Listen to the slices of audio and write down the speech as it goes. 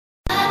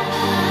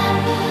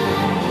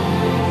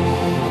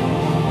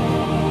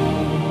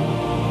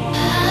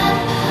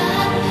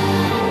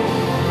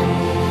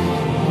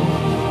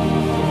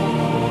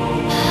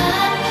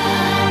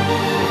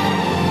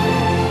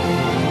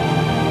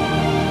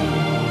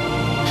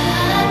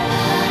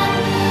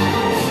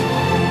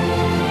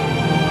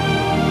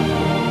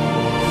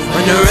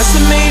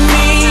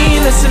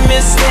that's a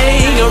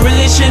mistake. I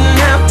really shouldn't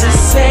have to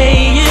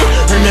say it.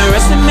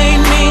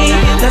 Underestimate me,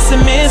 that's a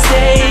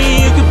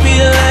mistake. You could be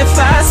the life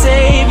I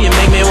save. You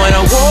make me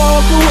wanna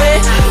walk away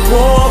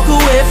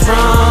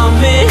from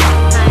it.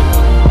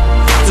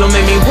 Don't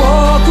make me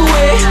walk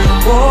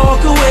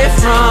away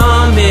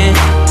from it.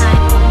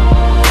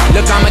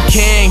 Look, I'm a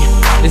king.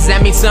 Does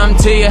that mean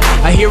something to you?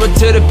 I hear it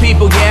to the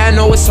people. Yeah, I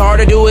know it's hard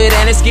to do it,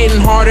 and it's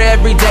getting harder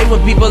every day when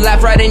people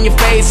laugh right in your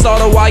face. All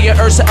the while your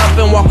urge to up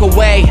and walk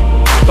away.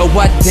 But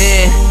what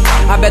then?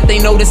 I bet they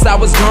noticed I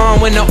was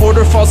gone when the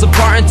order falls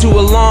apart into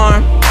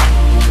alarm.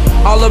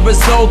 All a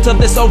result of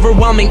this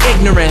overwhelming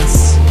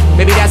ignorance.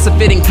 Maybe that's a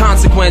fitting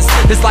consequence.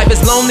 This life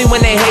is lonely when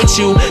they hate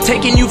you,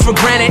 taking you for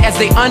granted as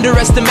they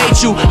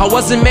underestimate you. I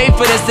wasn't made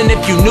for this, and if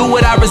you knew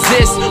what I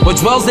resist, what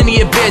dwells in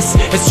the abyss.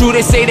 It's true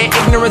they say that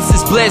ignorance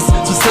is bliss,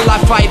 so still I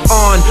fight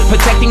on,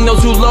 protecting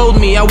those who loathe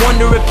me. I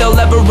wonder if they'll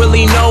ever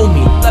really know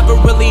me.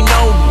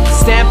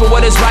 Stand for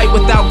what is right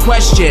without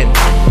question.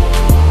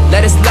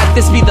 Let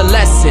this be the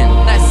lesson.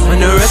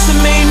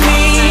 Underestimate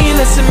me,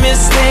 that's a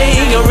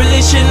mistake. I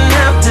really shouldn't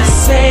have to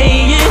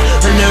say it.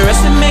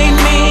 Underestimate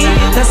me,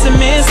 that's a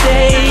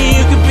mistake.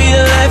 You could be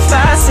the life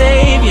I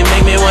save. You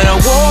make me wanna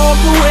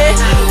walk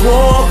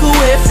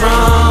away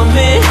from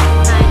it.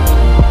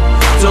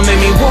 Don't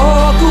make me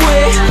walk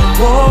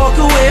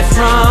away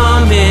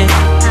from it.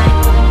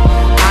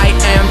 I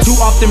am too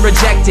often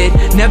rejected,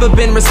 never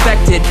been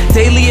respected.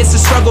 Daily it's a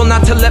struggle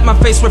not to let my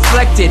face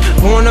reflect it.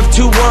 Born of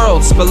two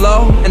worlds,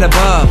 below and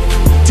above.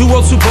 Two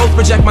worlds who both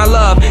reject my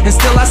love, and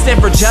still I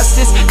stand for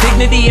justice,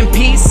 dignity, and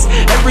peace.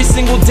 Every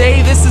single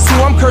day, this is who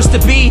I'm cursed to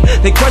be.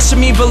 They question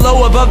me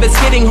below, above, it's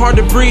getting hard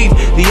to breathe.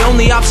 The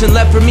only option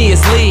left for me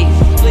is leave.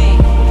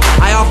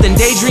 I often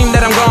daydream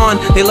that I'm gone.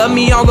 They love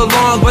me all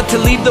along, but to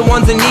leave the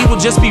ones in need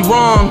would just be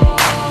wrong.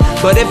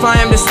 But if I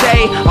am to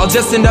stay, I'll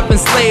just end up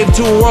enslaved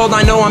to a world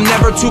I know I'm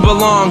never to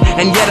belong.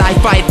 And yet I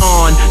fight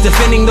on,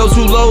 defending those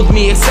who loathe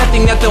me,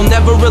 accepting that they'll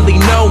never really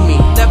know me.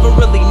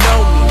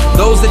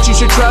 Those that you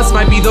should trust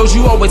might be those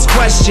you always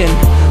question.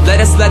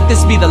 Let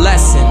this be the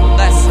lesson.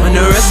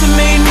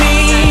 Underestimate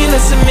me,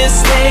 that's a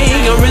mistake.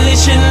 I really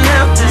shouldn't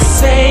have to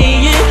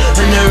say it.